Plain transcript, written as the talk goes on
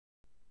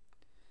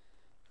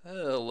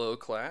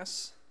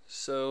class.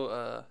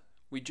 So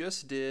we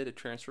just did a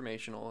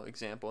transformational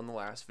example in the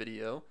last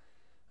video.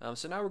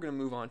 So now we're going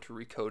to move on to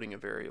recoding a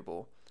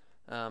variable.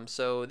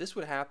 So this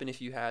would happen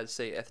if you had,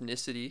 say,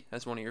 ethnicity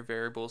as one of your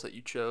variables that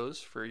you chose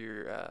for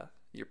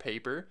your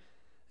paper.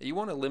 You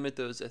want to limit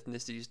those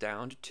ethnicities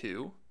down to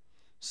 2.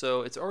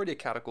 So it's already a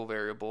categorical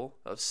variable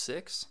of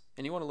 6,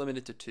 and you want to limit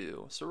it to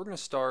 2. So we're going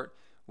to start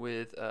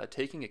with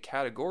taking a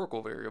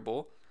categorical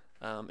variable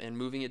and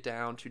moving it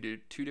down to do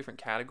 2 different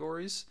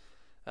categories.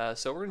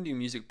 So we're going to do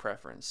music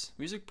preference.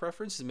 Music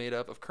preference is made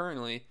up of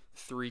currently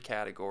 3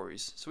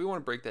 categories. So we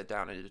want to break that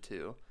down into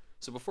 2.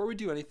 So before we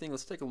do anything,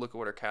 let's take a look at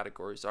what our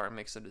categories are and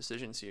make some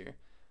decisions here.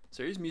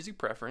 So here's music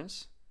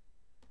preference.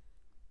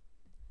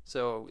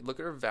 So we look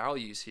at our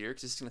values here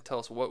because it's going to tell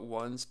us what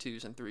 1s,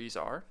 2s, and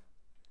 3s are.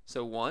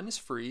 So 1 is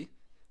free,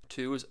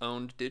 2 is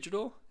owned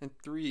digital, and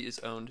 3 is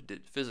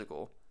owned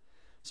physical.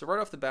 So right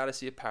off the bat I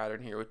see a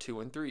pattern here with 2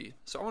 and 3.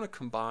 So I want to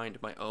combine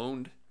my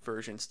owned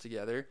versions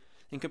together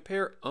and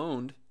compare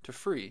owned to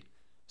free.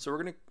 So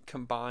we're going to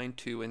combine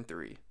 2 and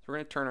 3. So we're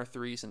going to turn our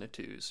 3s into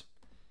 2s.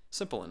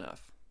 Simple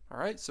enough.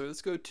 Alright, so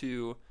let's go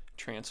to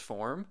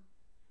transform.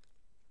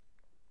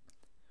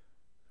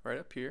 Right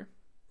up here.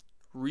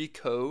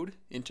 Recode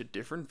into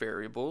different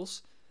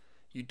variables.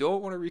 You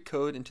don't want to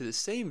recode into the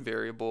same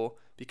variable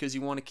because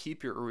you want to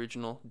keep your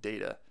original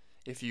data.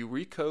 If you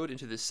recode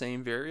into the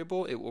same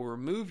variable, it will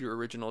remove your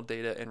original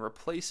data and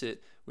replace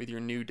it with your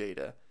new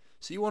data.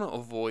 So you want to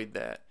avoid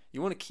that.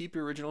 You want to keep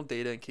your original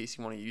data in case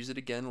you want to use it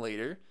again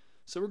later.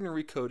 So we're going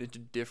to recode into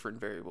different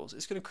variables.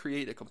 It's going to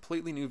create a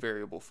completely new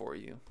variable for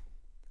you.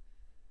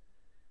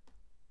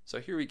 So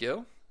here we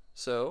go.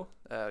 So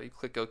you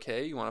click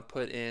OK. You want to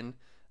put in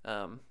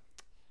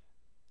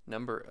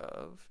number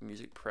of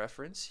music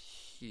preference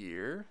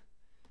here.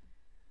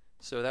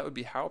 So that would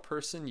be how a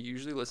person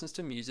usually listens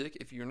to music.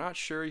 If you're not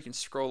sure, you can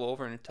scroll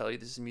over and tell you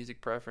this is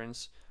music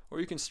preference, or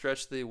you can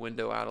stretch the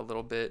window out a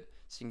little bit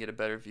so you can get a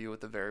better view of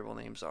what the variable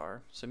names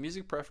are. So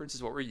music preference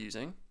is what we're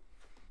using.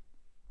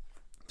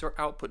 It's our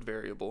output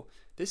variable.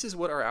 This is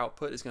what our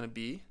output is going to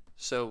be.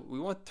 So we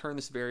want to turn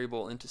this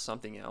variable into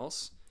something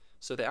else.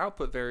 So the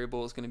output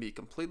variable is going to be a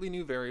completely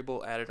new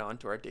variable added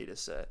onto our data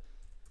set.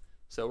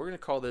 So we're going to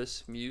call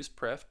this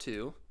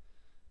musepref2.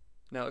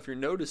 Now if you're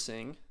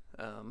noticing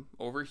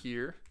over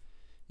here,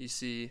 you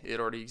see it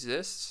already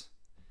exists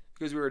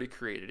because we already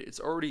created it. It's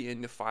already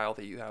in the file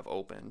that you have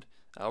opened.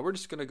 We're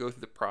just going to go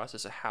through the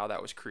process of how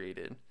that was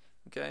created.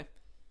 Okay.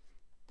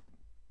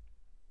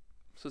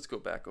 So let's go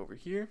back over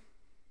here.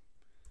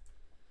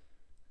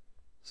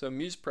 So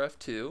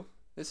musepref2,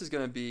 this is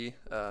going to be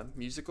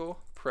musical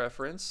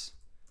preference.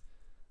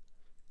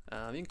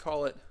 You can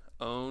call it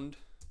owned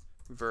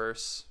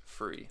versus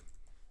free.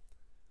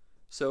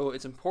 So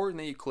it's important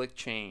that you click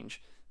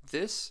change.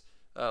 This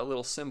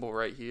little symbol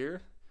right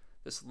here,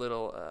 this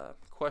little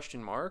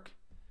question mark,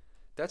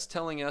 that's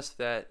telling us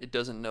that it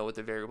doesn't know what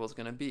the variable is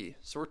going to be.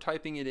 So we're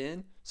typing it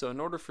in. So in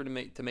order to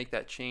make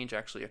that change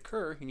actually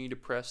occur, you need to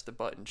press the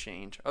button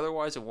change.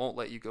 Otherwise it won't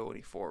let you go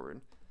any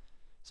forward.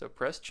 So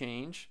press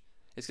change.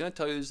 It's going to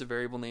tell you there's a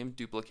variable named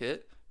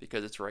duplicate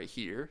because it's right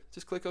here.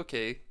 Just click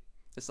OK.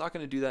 It's not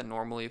going to do that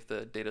normally if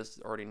the data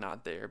is already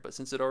not there, but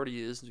since it already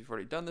is, since we've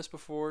already done this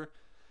before,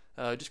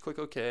 just click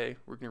OK.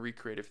 We're going to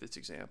recreate it for this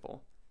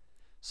example.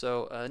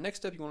 So next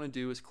step you want to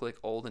do is click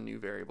old and new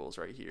variables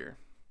right here.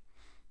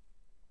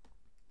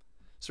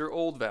 So your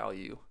old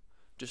value,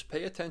 just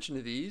pay attention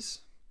to these.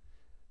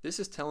 This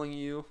is telling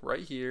you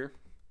right here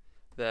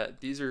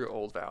that these are your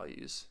old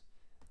values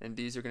and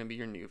these are going to be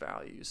your new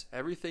values.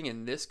 Everything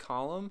in this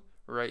column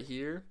right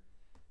here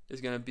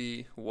is going to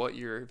be what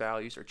your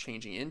values are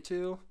changing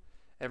into.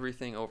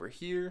 Everything over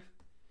here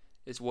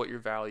is what your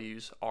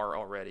values are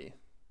already.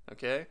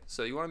 Okay,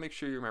 so you want to make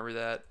sure you remember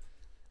that.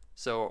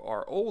 So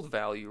our old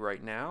value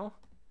right now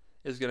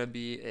is going to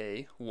be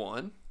a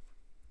 1.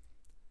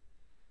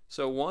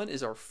 So 1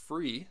 is our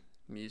free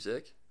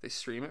music. They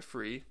stream it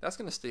free. That's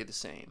going to stay the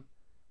same.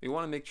 We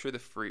want to make sure the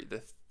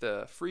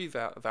free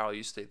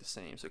values stay the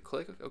same. So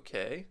click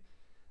OK.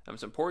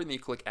 It's important that you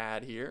click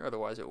add here,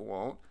 otherwise it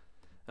won't.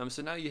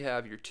 So now you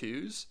have your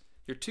 2s.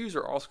 Your 2s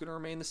are also going to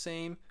remain the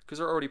same because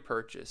they're already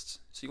purchased.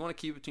 So you want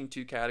to keep between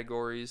 2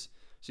 categories.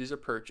 So these are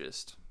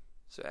purchased.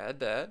 So add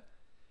that.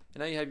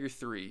 And now you have your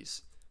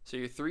 3s. So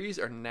your 3s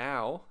are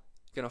now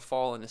going to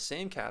fall in the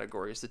same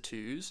category as the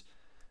 2s.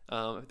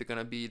 They're going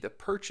to be the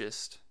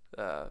purchased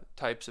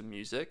types of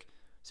music.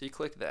 So you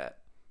click that.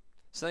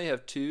 So now you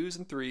have 2s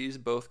and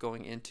 3s both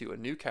going into a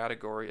new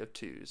category of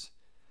 2s.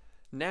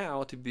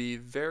 Now to be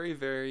very,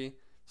 very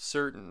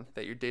certain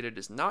that your data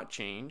does not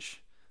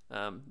change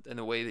in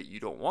the way that you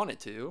don't want it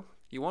to,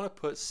 you want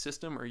to put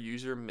system or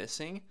user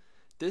missing.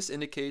 This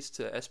indicates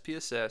to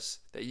SPSS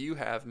that you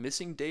have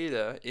missing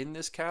data in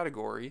this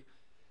category,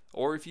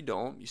 or if you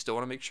don't, you still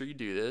want to make sure you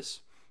do this,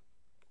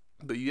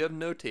 but you have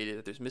notated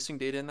that there's missing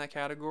data in that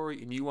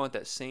category and you want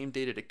that same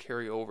data to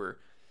carry over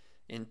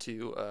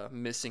into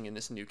missing in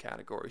this new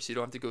category, so you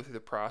don't have to go through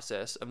the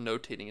process of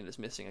notating it as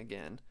missing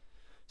again.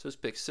 So let's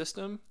pick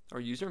system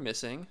or user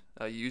missing,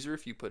 user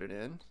if you put it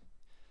in,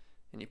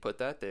 and you put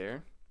that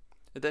there.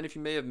 And then if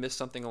you may have missed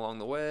something along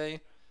the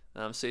way,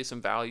 say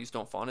some values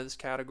don't fall into this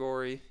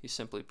category, you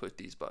simply put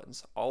these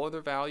buttons, all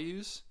other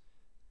values,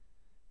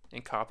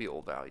 and copy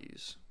old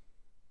values.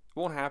 It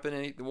won't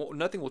happen,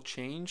 nothing will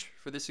change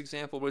for this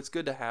example, but it's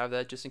good to have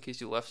that just in case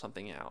you left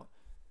something out.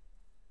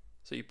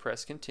 So you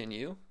press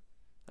continue.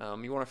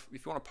 If you want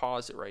to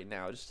pause it right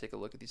now, just take a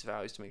look at these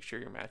values to make sure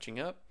you're matching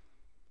up.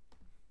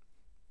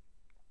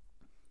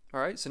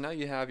 Alright, so now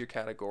you have your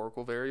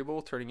categorical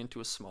variable turning into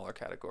a smaller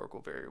categorical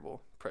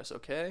variable. Press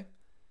OK.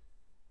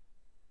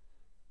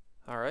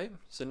 Alright,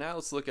 so now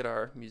let's look at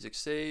our music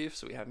save.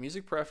 So we have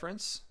music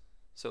preference.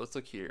 So let's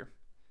look here.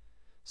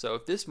 So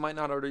if this might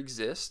not already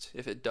exist,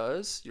 if it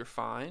does, you're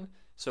fine.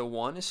 So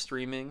one is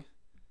streaming,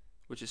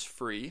 which is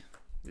free.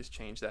 Just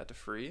change that to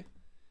free.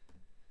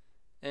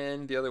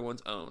 And the other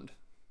one's owned.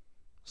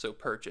 So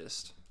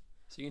purchased.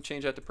 So you can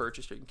change that to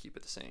purchased or you can keep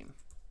it the same.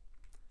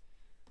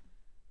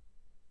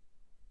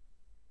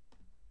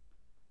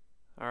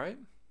 Alright,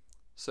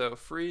 so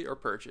free or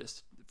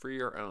purchased, free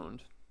or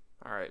owned.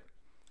 Alright,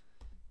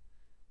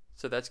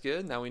 so that's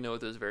good. Now we know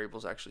what those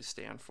variables actually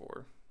stand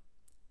for.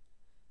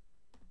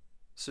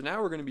 So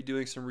now we're going to be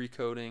doing some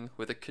recoding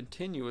with a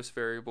continuous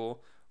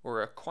variable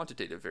or a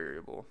quantitative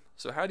variable.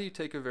 So how do you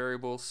take a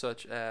variable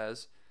such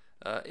as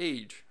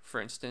age, for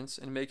instance,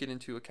 and make it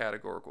into a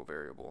categorical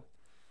variable?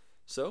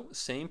 So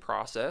same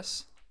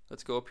process.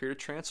 Let's go up here to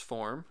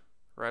transform,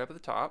 right up at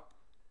the top.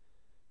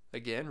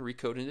 Again,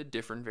 recode into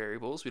different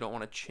variables. We don't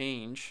want to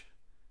change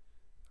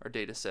our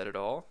data set at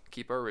all.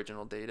 Keep our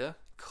original data.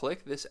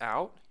 Click this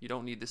out. You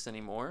don't need this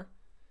anymore.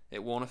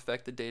 It won't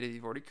affect the data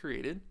you've already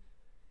created.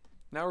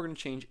 Now we're going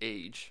to change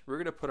age. We're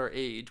going to put our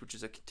age, which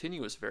is a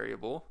continuous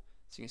variable.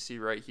 So you can see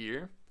right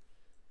here.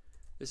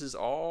 This is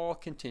all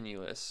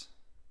continuous.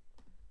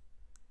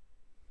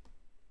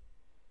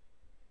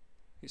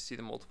 You see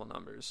the multiple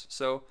numbers.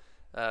 So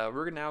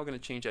we're now going to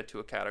change that to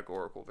a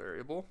categorical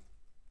variable.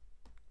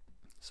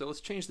 So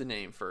let's change the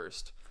name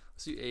first.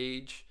 Let's do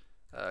age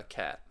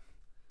cat.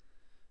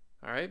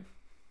 Alright.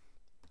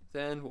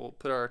 Then we'll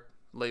put our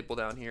label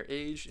down here,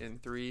 age in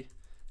 3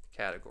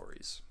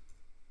 categories.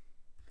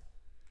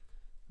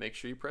 Make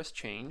sure you press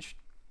change.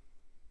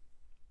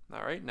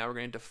 Alright, now we're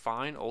going to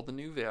define all the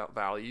new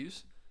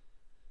values.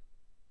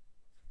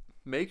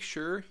 Make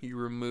sure you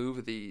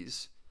remove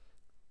these.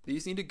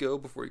 These need to go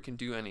before you can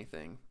do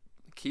anything.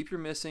 Keep your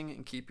missing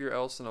and keep your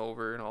else and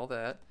over and all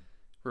that.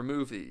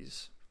 Remove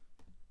these.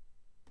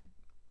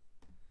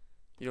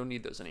 You don't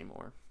need those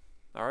anymore.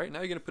 Alright, now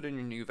you're going to put in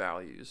your new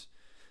values.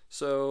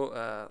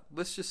 So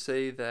let's just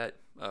say that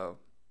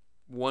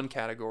one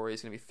category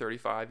is going to be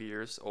 35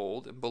 years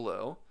old and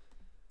below.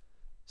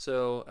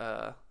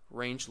 So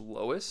range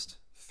lowest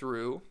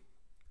through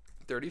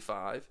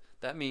 35.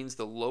 That means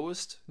the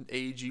lowest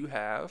age you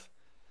have,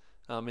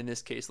 in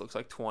this case looks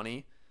like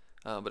 20,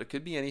 but it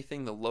could be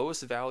anything, the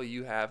lowest value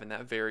you have in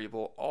that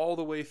variable all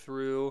the way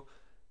through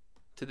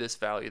to this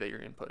value that you're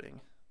inputting.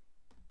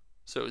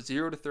 So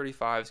 0 to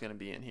 35 is going to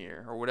be in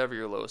here, or whatever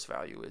your lowest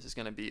value is. It's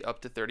going to be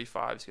up to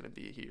 35 is going to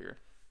be here.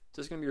 So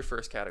it's going to be your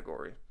first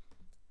category.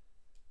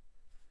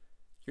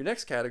 Your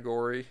next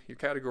category, your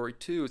category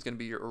 2, is going to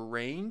be your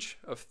range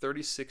of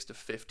 36 to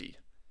 50.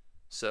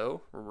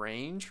 So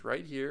range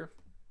right here,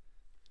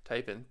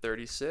 type in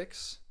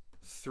 36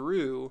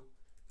 through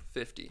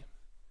 50.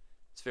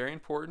 It's very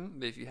important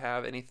that if you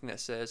have anything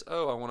that says,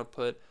 oh, I want to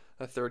put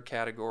a third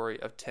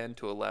category of 10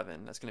 to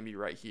 11, that's going to be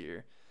right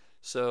here.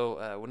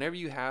 So whenever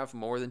you have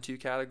more than 2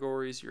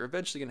 categories, you're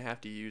eventually going to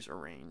have to use a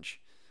range.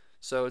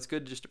 So it's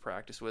good just to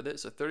practice with it.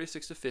 So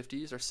 36 to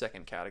 50 is our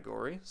second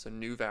category. So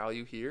new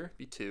value here,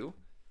 be 2.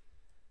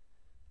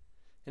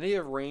 And then you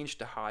have range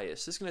to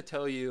highest. This is going to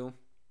tell you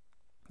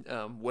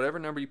whatever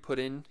number you put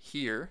in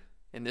here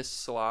in this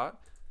slot,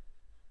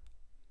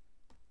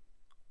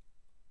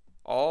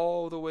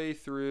 all the way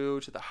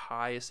through to the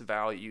highest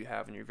value you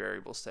have in your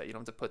variable set. You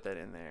don't have to put that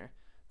in there.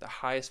 The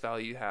highest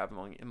value you have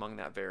among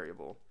that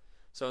variable.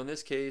 So in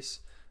this case,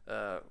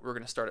 we're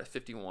going to start at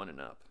 51 and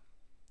up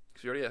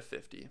because we already have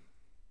 50.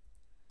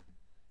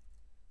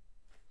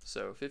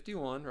 So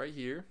 51 right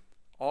here,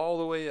 all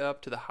the way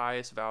up to the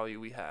highest value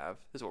we have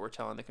is what we're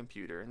telling the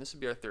computer, and this would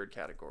be our third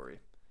category.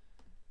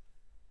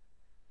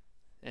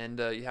 And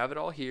you have it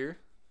all here.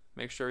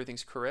 Make sure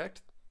everything's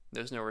correct.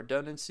 There's no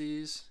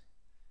redundancies.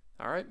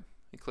 Alright,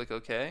 you click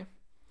OK,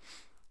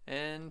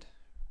 and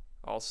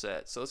all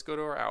set. So let's go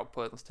to our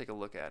output. Let's take a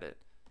look at it.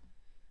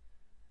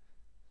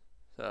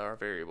 So our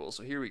variables.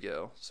 So here we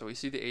go. So we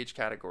see the age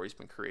category's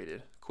been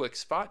created. Quick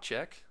spot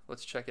check.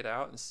 Let's check it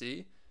out and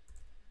see.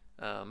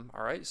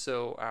 Alright,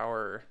 so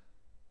our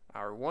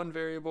one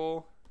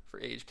variable for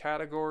age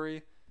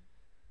category,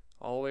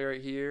 all the way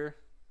right here,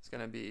 is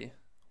going to be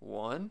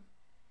 1.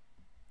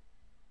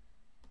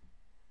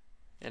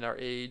 And our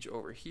age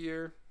over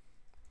here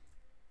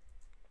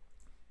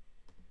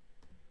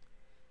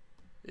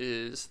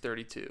is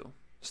 32.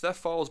 So that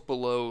falls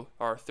below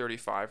our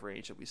 35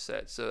 range that we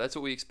set. So that's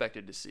what we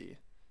expected to see.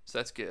 So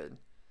that's good.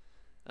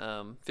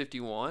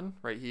 51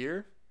 right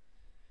here,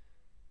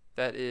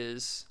 that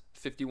is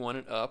 51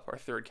 and up, our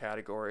third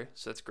category,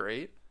 so that's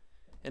great.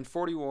 And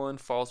 41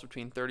 falls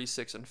between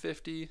 36 and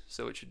 50,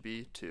 so it should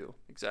be 2,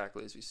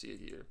 exactly as we see it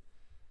here.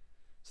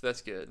 So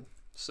that's good.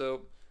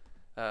 So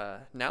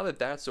now that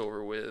that's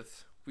over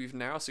with, we've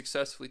now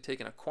successfully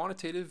taken a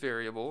quantitative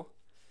variable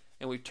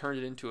and we've turned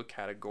it into a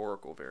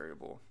categorical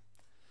variable.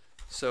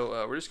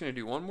 So we're just going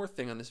to do one more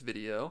thing on this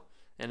video,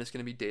 and it's going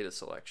to be data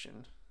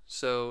selection.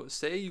 So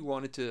say you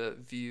wanted to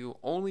view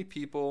only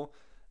people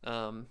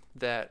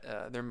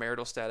that their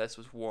marital status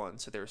was 1,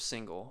 so they're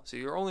single. So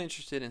you're only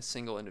interested in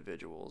single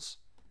individuals.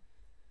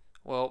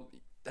 Well,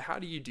 how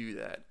do you do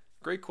that?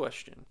 Great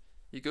question.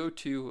 You go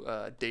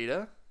to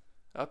data,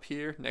 up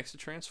here next to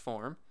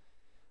transform,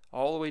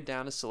 all the way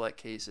down to select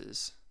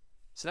cases.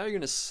 So now you're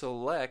going to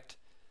select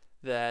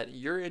that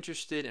you're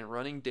interested in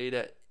running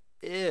data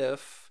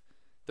if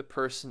the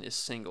person is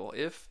single,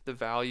 if the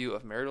value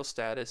of marital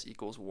status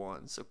equals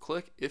 1. So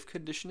click if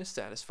condition is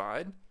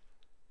satisfied,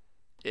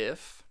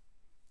 if,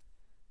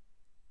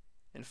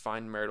 and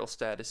find marital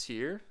status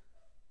here,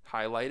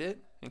 highlight it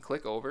and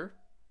click over,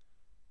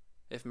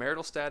 if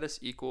marital status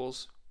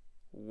equals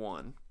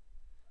 1.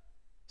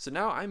 So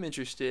now I'm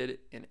interested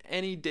in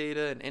any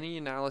data and any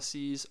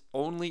analyses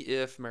only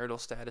if marital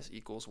status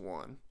equals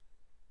 1.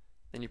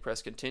 Then you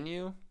press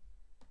continue.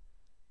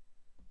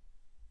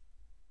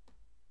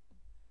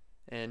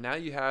 And now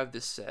you have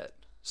this set.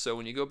 So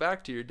when you go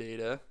back to your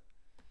data,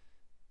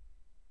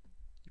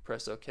 you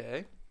press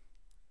OK.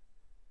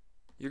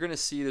 You're going to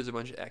see there's a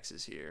bunch of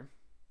X's here.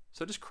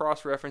 So just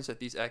cross-reference that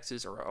these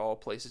X's are all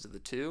places of the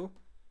 2.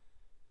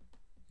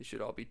 These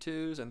should all be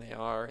 2s, and they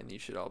are, and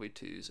these should all be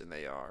 2s, and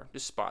they are.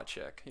 Just spot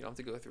check. You don't have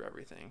to go through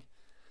everything.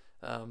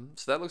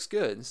 So that looks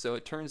good. So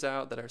it turns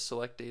out that our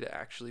select data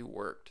actually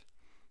worked.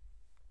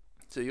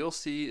 So you'll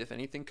see if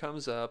anything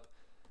comes up,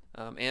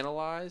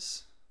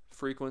 analyze,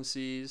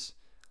 frequencies,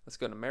 let's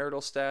go to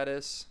marital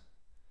status.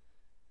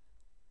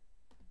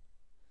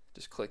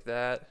 Just click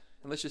that,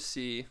 and let's just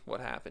see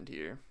what happened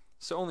here.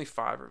 So only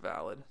 5 are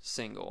valid,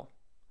 single.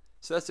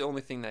 So that's the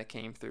only thing that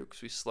came through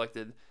because we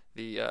selected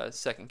the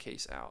second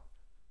case out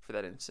for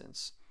that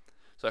instance.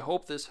 So I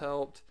hope this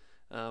helped.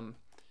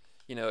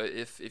 You know,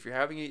 if you're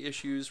having any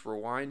issues,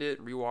 rewind it,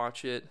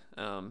 rewatch it.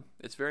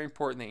 It's very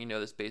important that you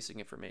know this basic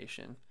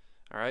information.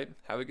 All right,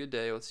 have a good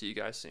day. Let's see you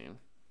guys soon.